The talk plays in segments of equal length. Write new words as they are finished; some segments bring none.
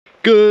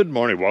Good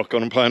morning,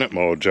 welcome to Planet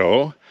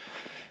Mojo.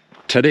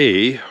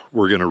 Today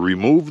we're going to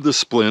remove the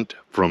splint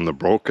from the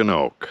broken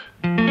oak.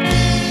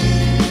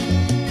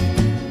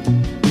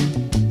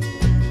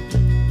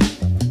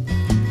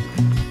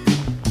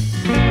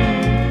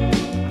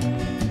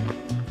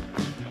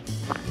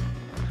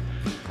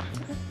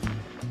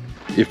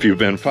 If you've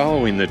been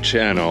following the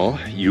channel,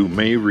 you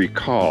may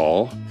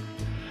recall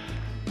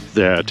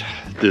that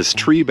this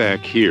tree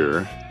back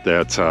here,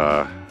 that's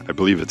I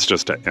believe it's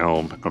just an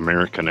elm,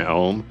 American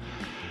elm.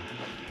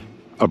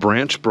 A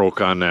branch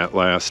broke on that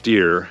last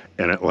year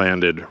and it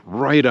landed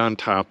right on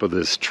top of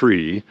this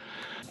tree.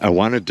 I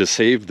wanted to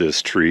save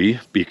this tree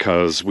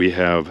because we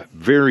have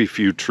very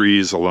few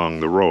trees along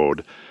the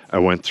road. I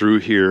went through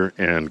here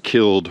and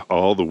killed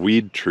all the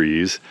weed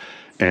trees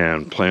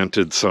and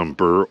planted some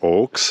bur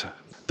oaks.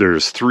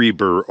 There's 3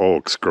 bur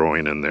oaks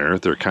growing in there.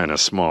 They're kind of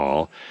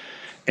small.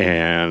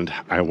 And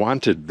I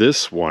wanted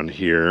this one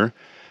here.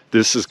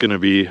 This is going to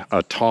be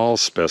a tall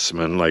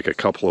specimen, like a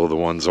couple of the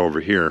ones over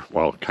here.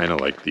 Well, kind of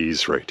like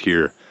these right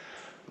here.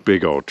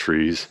 Big old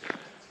trees.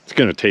 It's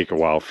going to take a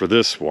while for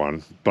this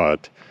one,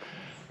 but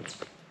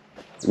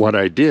what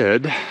I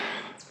did,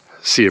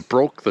 see, it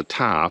broke the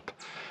top,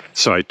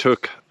 so I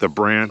took the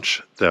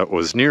branch that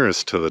was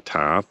nearest to the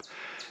top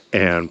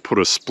and put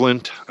a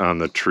splint on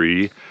the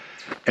tree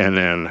and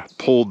then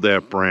pulled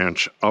that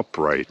branch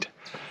upright.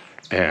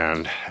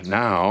 And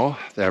now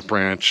that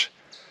branch,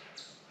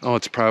 oh,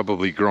 it's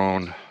probably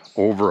grown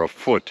over a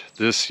foot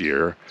this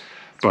year,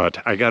 but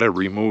I got to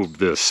remove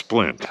this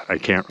splint. I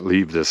can't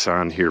leave this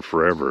on here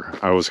forever.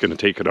 I was going to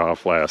take it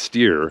off last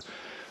year,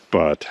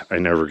 but I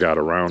never got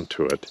around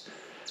to it.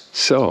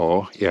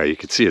 So, yeah, you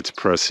can see it's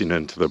pressing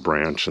into the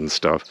branch and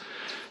stuff.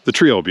 The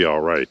tree will be all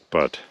right,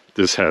 but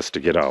this has to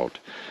get out.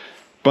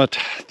 But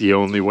the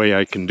only way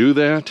I can do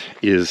that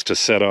is to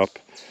set up,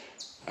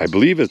 I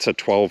believe it's a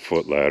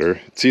 12-foot ladder.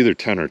 It's either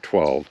 10 or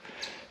 12.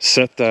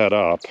 Set that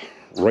up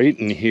right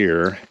in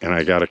here, and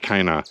I got to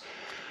kind of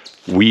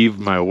weave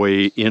my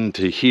way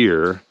into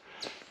here,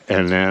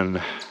 and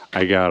then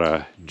I got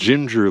to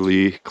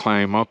gingerly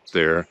climb up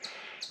there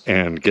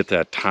and get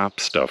that top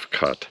stuff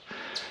cut.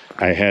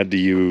 I had to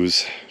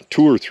use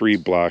 2 or 3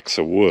 blocks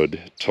of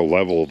wood to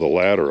level the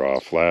ladder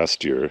off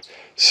last year,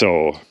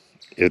 so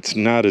it's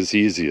not as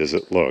easy as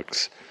it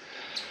looks.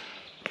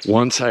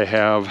 Once I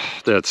have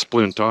that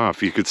splint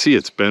off, you can see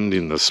it's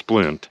bending the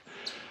splint.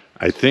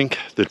 I think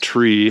the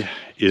tree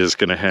is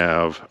going to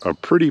have a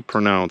pretty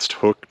pronounced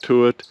hook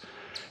to it,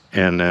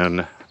 and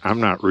then I'm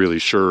not really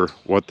sure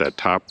what that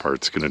top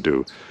part's going to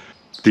do.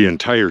 The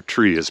entire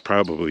tree is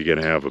probably going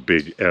to have a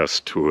big S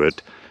to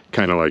it,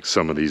 kind of like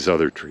some of these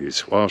other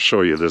trees. Well, I'll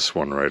show you this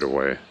one right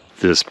away.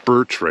 This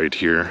birch right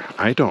here,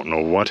 I don't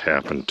know what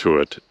happened to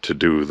it to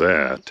do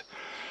that,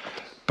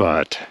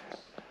 but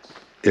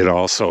it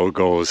also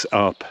goes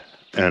up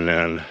and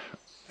then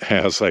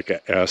has like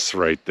a S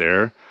right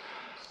there.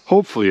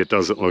 Hopefully it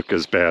doesn't look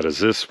as bad as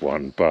this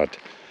one, but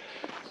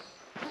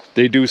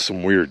they do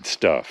some weird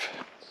stuff.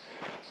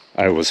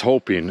 I was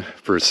hoping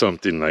for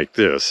something like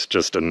this,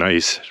 just a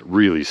nice,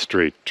 really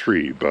straight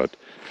tree, but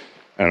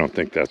I don't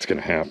think that's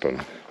going to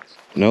happen.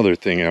 Another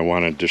thing I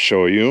wanted to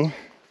show you,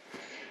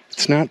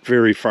 it's not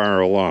very far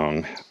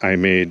along. I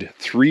made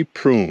 3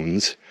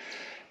 prunes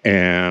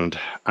and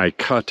I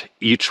cut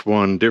each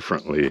one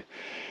differently.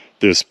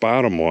 This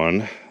bottom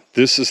one,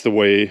 this is the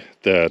way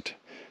that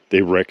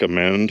they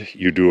recommend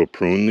you do a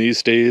prune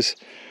these days,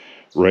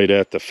 right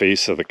at the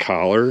face of the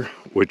collar,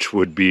 which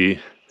would be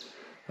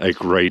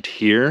like right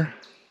here.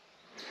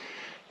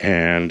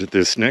 And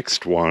this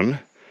next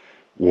one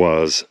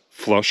was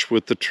flush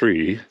with the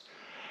tree.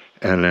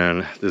 And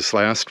then this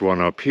last one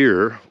up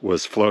here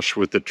was flush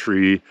with the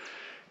tree,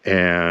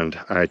 and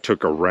I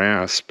took a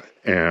rasp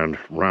and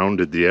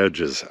rounded the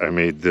edges. I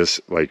made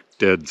this like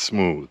dead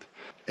smooth.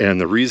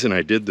 And the reason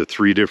I did the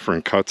 3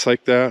 different cuts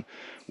like that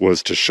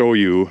was to show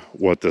you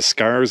what the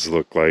scars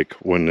look like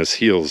when this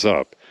heals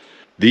up.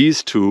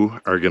 These 2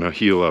 are going to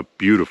heal up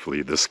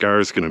beautifully. The scar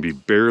is going to be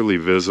barely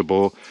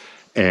visible,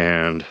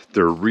 and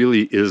there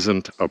really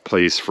isn't a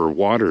place for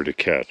water to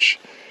catch.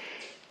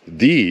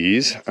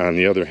 These, on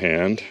the other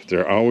hand,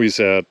 they're always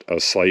at a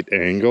slight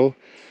angle.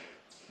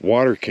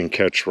 Water can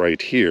catch right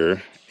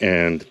here,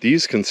 and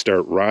these can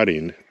start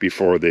rotting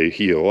before they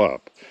heal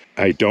up.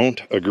 I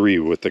don't agree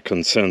with the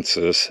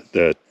consensus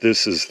that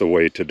this is the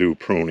way to do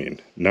pruning.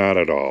 Not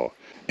at all.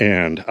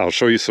 And I'll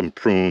show you some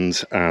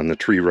prunes on the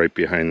tree right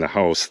behind the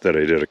house that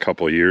I did a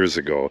couple years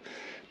ago.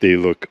 They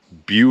look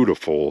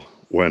beautiful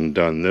when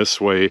done this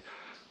way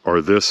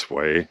or this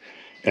way.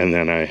 And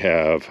then I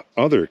have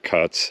other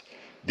cuts.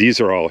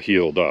 These are all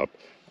healed up.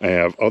 I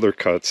have other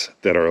cuts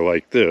that are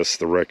like this,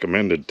 the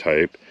recommended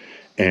type,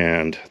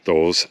 and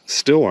those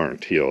still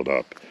aren't healed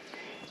up.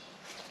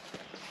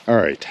 All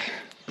right.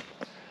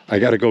 I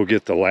got to go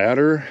get the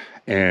ladder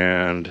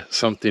and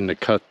something to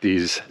cut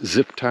these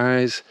zip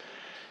ties,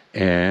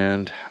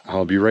 and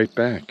I'll be right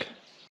back.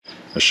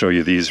 I'll show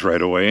you these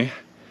right away.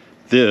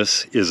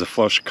 This is a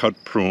flush cut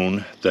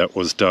prune that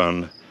was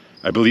done,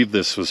 I believe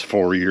this was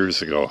 4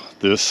 years ago.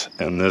 This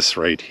and this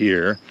right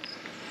here.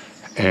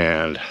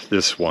 And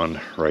this one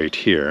right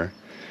here,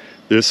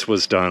 this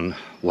was done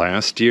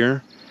last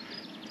year.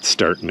 It's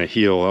starting to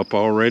heal up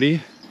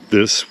already.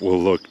 This will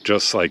look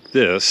just like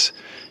this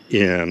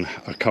in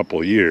a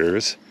couple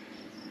years.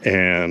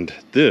 And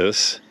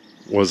this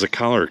was a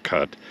collar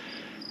cut.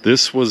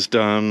 This was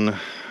done,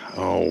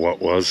 oh,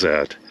 what was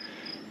that?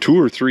 2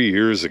 or 3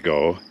 years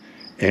ago,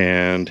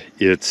 and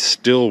it's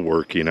still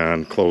working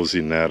on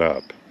closing that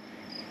up.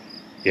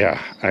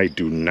 Yeah, I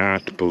do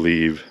not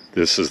believe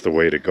this is the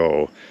way to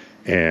go,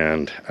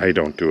 and I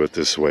don't do it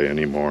this way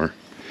anymore.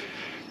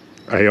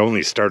 I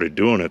only started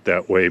doing it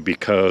that way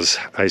because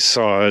I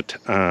saw it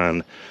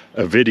on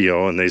a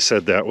video and they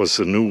said that was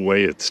the new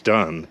way it's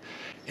done.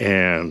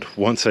 And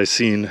once I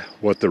seen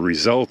what the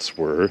results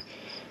were,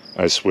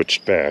 I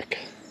switched back.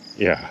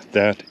 Yeah,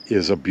 that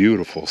is a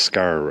beautiful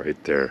scar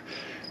right there.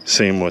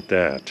 Same with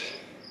that.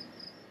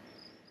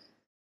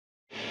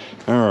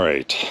 All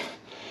right,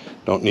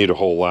 don't need a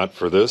whole lot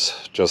for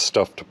this, just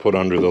stuff to put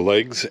under the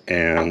legs,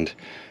 and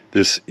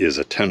this is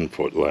a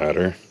 10-foot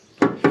ladder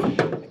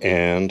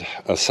and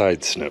a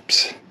side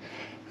snips.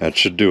 That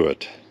should do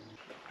it.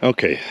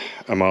 Okay,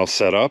 I'm all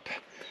set up.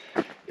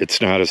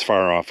 It's not as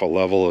far off a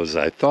level as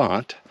I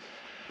thought,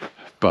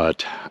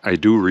 but I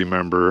do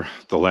remember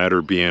the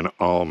ladder being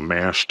all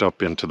mashed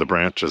up into the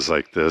branches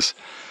like this,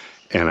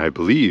 and I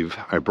believe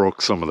I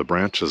broke some of the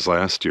branches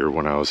last year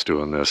when I was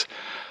doing this.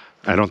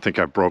 I don't think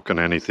I've broken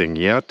anything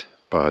yet,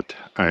 but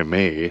I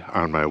may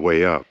on my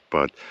way up,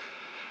 but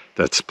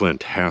that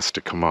splint has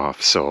to come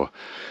off, so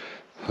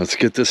let's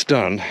get this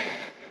done.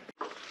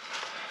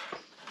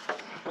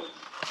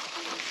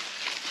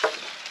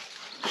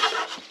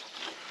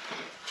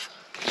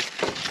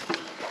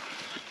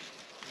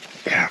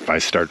 Yeah, if I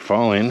start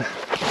falling,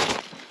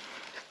 there's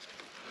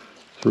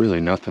really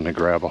nothing to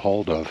grab a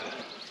hold of.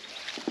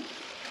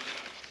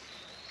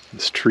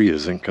 This tree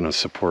isn't going to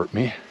support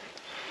me.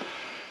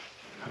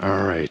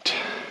 All right.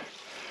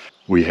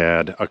 We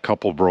had a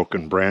couple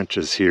broken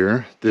branches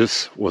here.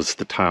 This was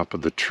the top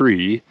of the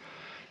tree,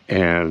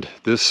 and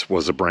this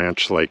was a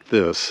branch like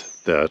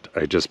this that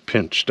I just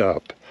pinched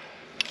up.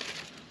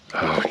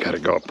 Oh, I gotta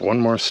go up one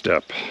more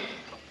step.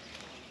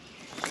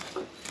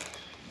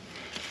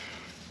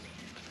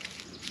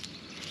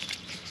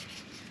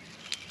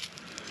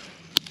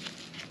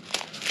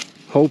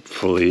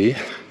 Hopefully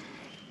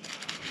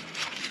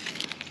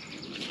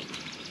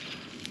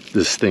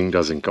this thing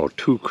doesn't go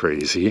too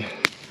crazy.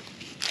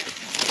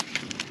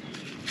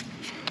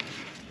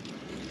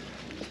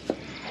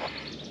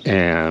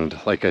 And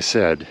like I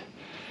said,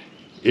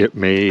 it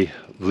may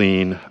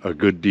lean a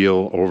good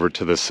deal over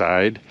to the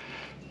side,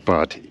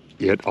 but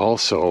it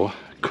also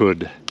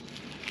could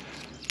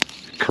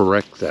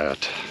correct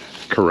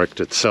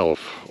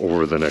itself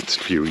over the next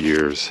few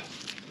years.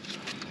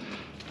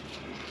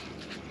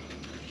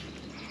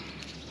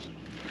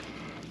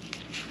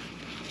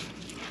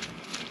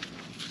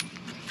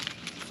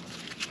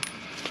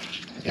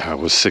 Yeah, I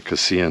was sick of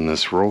seeing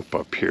this rope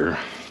up here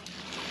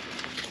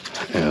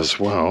as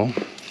well.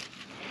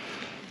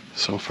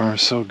 So far,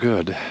 so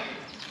good.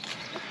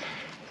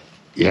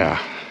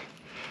 Yeah,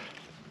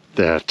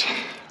 that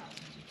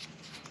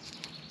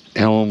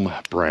elm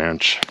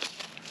branch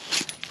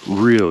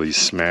really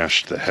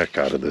smashed the heck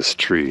out of this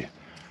tree.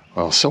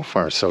 Well, so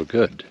far, so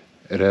good.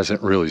 It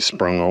hasn't really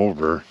sprung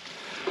over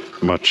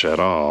much at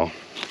all.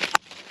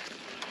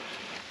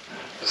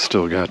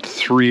 Still got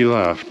 3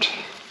 left.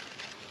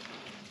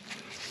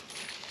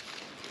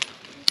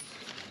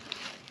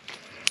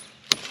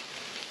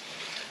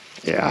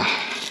 Yeah,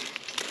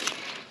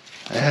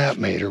 that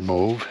made her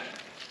move.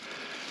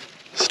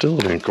 Still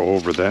didn't go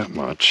over that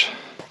much.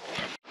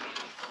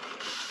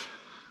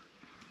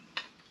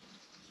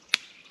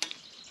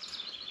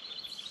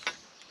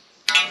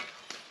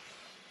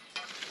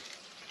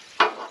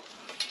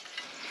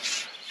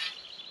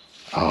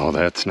 Oh,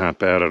 that's not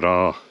bad at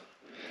all.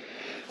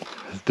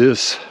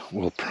 This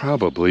will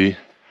probably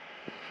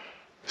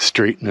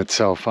straighten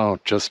itself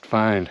out just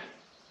fine.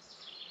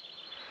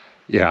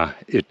 Yeah,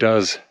 it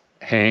does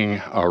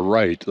hang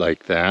right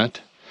like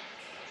that,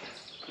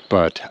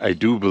 but I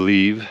do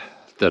believe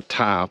the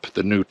top,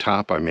 the new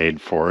top I made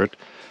for it,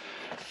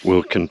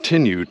 will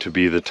continue to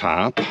be the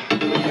top,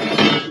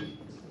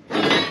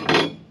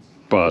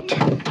 but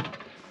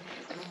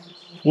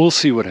we'll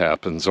see what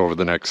happens over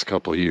the next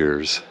couple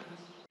years.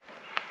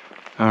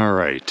 All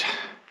right.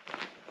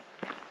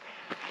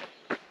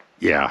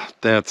 Yeah,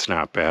 that's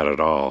not bad at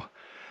all.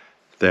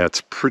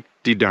 That's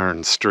pretty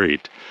darn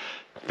straight.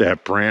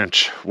 That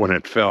branch, when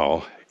it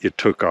fell, it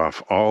took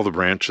off all the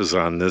branches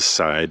on this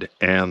side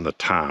and the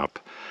top,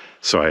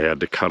 so I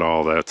had to cut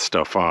all that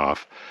stuff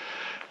off.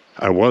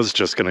 I was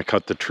just going to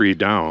cut the tree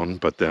down,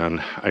 but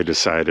then I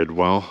decided,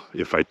 well,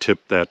 if I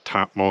tip that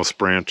topmost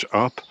branch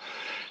up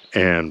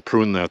and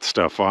prune that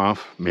stuff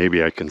off,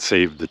 maybe I can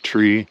save the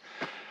tree,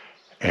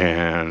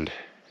 and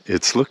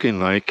it's looking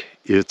like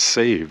it's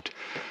saved.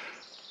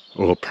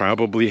 We'll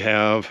probably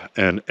have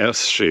an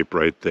S shape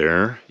right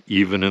there,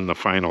 even in the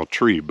final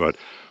tree, but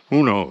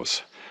who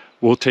knows?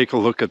 We'll take a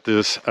look at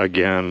this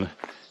again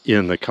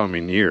in the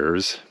coming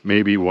years,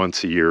 maybe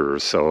once a year or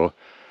so,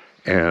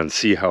 and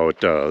see how it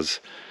does.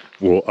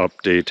 We'll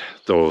update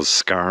those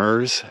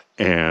scars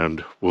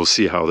and we'll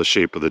see how the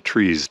shape of the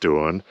tree's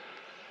doing.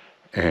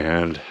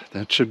 And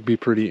that should be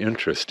pretty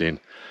interesting.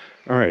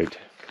 All right,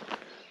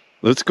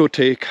 let's go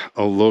take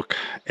a look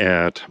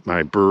at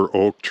my bur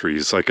oak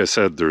trees. Like I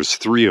said, there's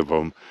 3 of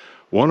them.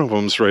 One of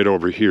them's right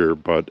over here,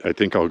 but I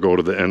think I'll go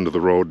to the end of the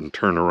road and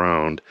turn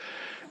around,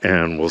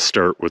 and we'll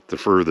start with the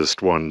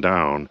furthest one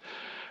down.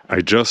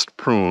 I just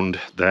pruned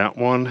that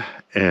one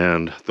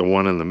and the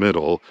one in the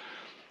middle.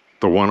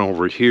 The one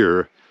over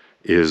here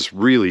is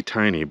really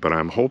tiny, but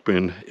I'm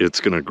hoping it's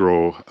going to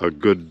grow a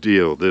good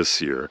deal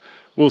this year.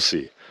 We'll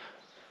see.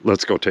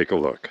 Let's go take a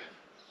look.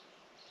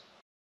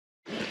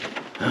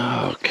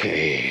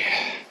 Okay.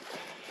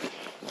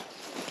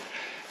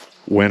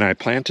 When I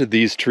planted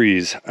these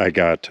trees, I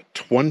got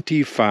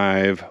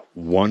 25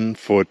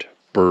 1-foot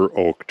bur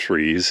oak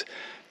trees,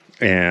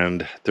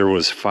 and there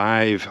was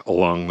 5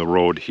 along the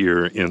road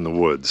here in the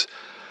woods.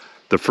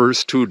 The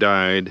first 2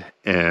 died,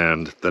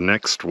 and the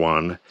next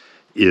one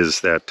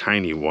is that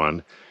tiny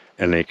one,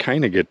 and they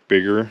kind of get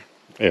bigger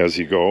as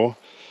you go.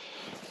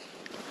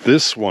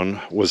 This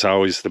one was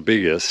always the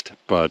biggest,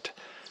 but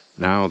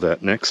now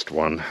that next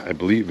one, I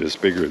believe, is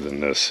bigger than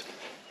this.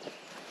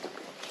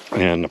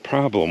 And the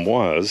problem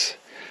was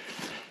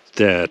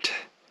that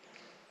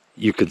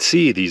you could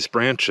see these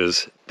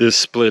branches, this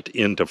split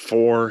into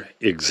 4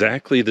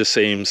 exactly the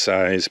same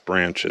size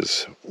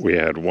branches. We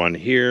had one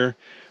here,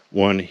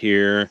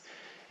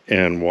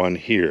 and one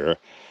here.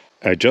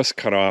 I just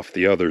cut off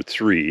the other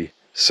 3,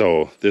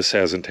 so this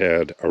hasn't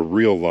had a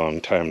real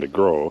long time to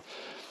grow.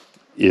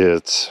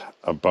 It's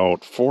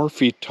about 4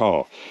 feet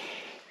tall.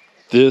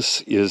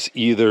 This is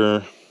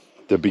either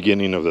the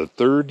beginning of the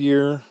 3rd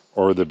year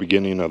or the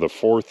beginning of the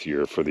 4th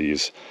year for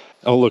these.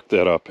 I'll look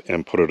that up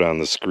and put it on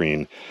the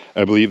screen.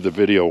 I believe the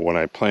video when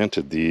I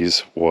planted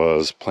these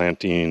was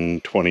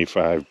planting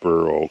 25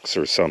 bur oaks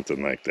or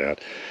something like that.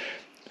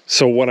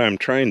 So what I'm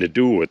trying to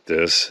do with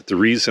this, the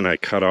reason I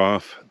cut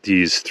off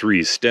these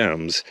 3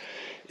 stems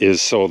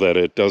is so that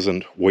it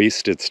doesn't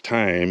waste its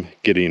time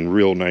getting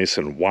real nice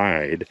and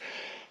wide.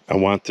 I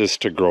want this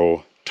to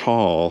grow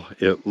tall,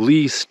 at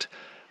least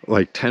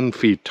like 10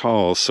 feet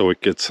tall, so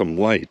it gets some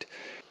light.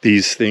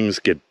 These things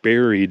get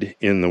buried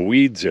in the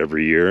weeds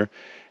every year,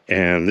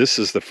 and this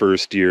is the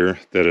first year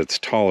that it's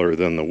taller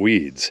than the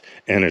weeds,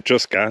 and it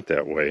just got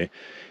that way.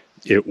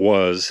 It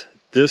was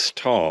this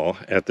tall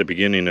at the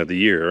beginning of the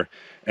year,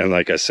 and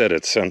like I said,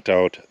 it sent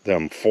out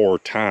them 4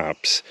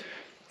 tops,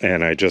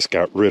 and I just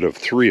got rid of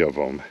 3 of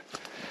them.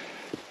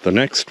 The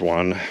next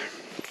one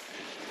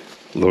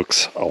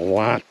looks a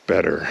lot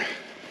better.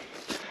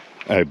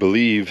 I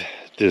believe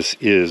this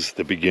is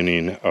the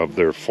beginning of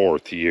their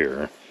 4th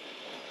year.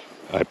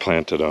 I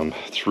planted them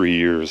 3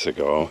 years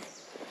ago.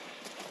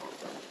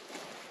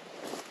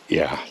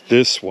 Yeah,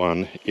 this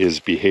one is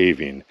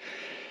behaving.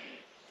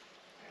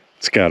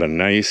 It's got a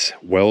nice,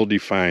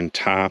 well-defined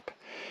top.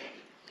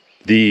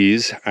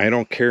 These, I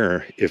don't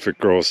care if it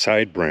grows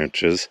side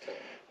branches,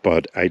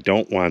 but I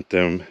don't want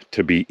them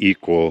to be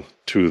equal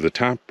to the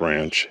top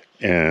branch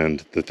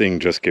and the thing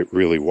just get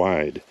really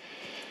wide.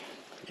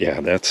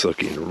 Yeah, that's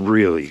looking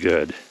really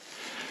good.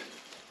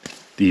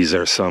 These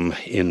are some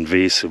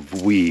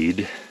invasive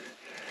weed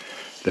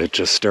that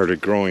just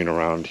started growing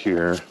around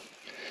here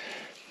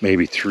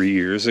maybe 3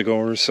 years ago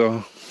or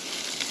so.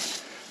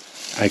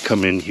 I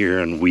come in here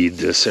and weed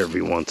this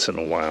every once in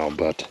a while,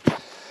 but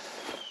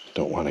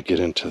don't want to get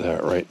into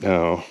that right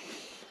now.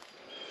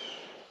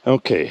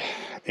 Okay,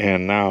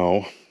 and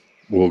now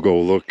we'll go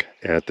look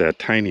at that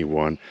tiny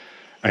one.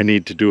 I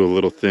need to do a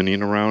little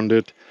thinning around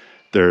it.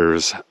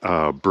 There's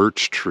a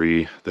birch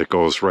tree that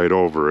goes right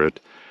over it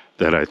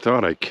that I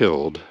thought I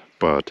killed,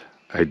 but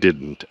I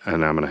didn't,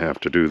 and I'm going to have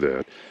to do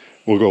that.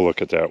 We'll go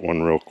look at that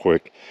one real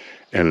quick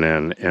and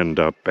then end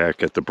up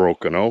back at the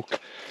broken oak,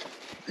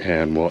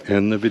 and we'll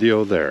end the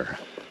video there.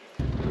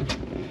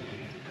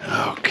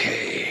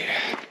 Okay.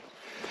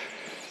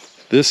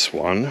 This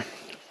one,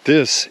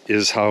 this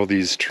is how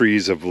these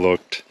trees have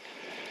looked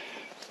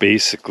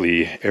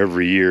basically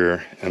every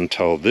year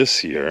until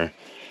this year.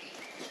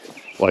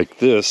 Like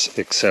this,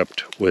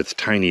 except with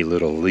tiny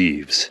little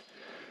leaves.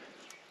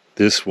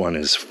 This one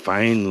is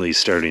finally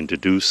starting to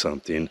do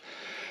something.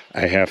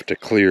 I have to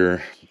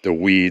clear the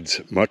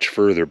weeds much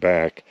further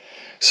back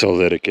so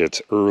that it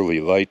gets early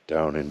light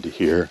down into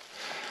here.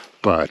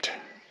 But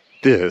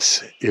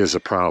this is a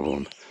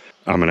problem.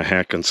 I'm going to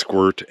hack and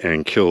squirt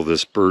and kill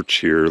this birch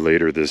here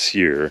later this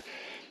year.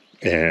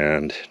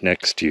 And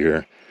next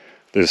year,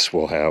 this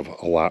will have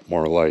a lot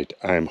more light.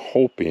 I'm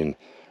hoping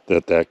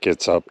that that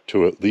gets up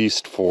to at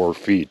least 4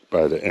 feet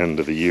by the end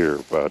of the year,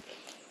 but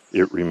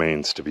it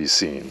remains to be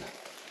seen.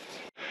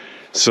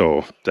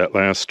 So that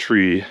last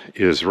tree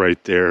is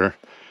right there,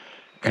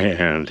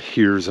 and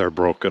here's our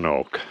broken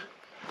oak.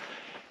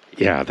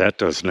 Yeah, that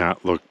does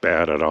not look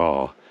bad at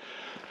all.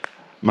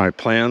 My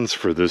plans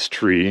for this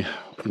tree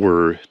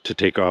were to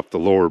take off the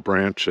lower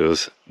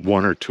branches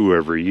 1 or 2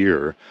 every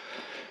year.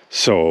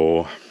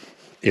 So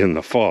in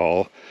the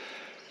fall,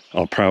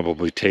 I'll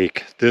probably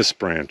take this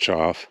branch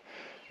off,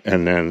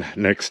 and then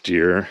next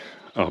year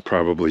I'll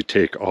probably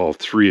take all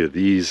 3 of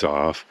these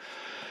off,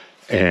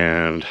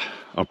 and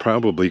I'll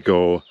probably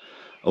go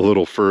a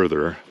little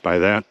further. By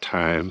that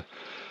time,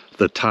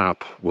 the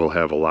top will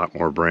have a lot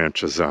more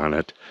branches on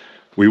it.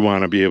 We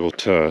want to be able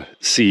to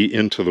see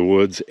into the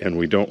woods, and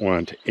we don't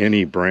want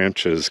any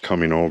branches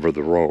coming over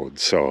the road.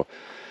 So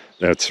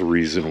that's the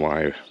reason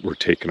why we're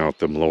taking out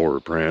them lower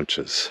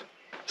branches.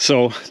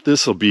 So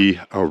this will be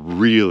a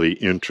really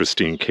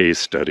interesting case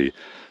study.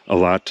 A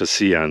lot to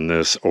see on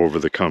this over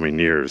the coming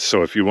years.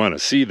 So if you want to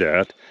see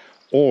that,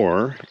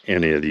 or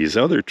any of these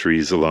other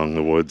trees along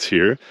the woods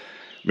here,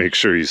 make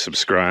sure you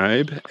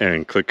subscribe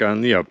and click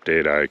on the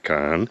update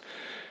icon.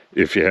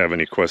 If you have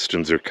any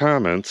questions or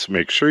comments,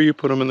 make sure you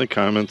put them in the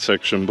comment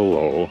section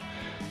below.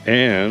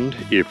 And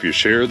if you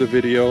share the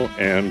video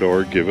and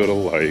or give it a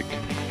like,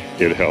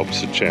 it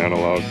helps the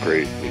channel out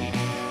greatly.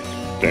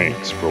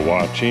 Thanks for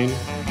watching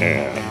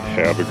and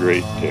have a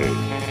great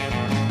day.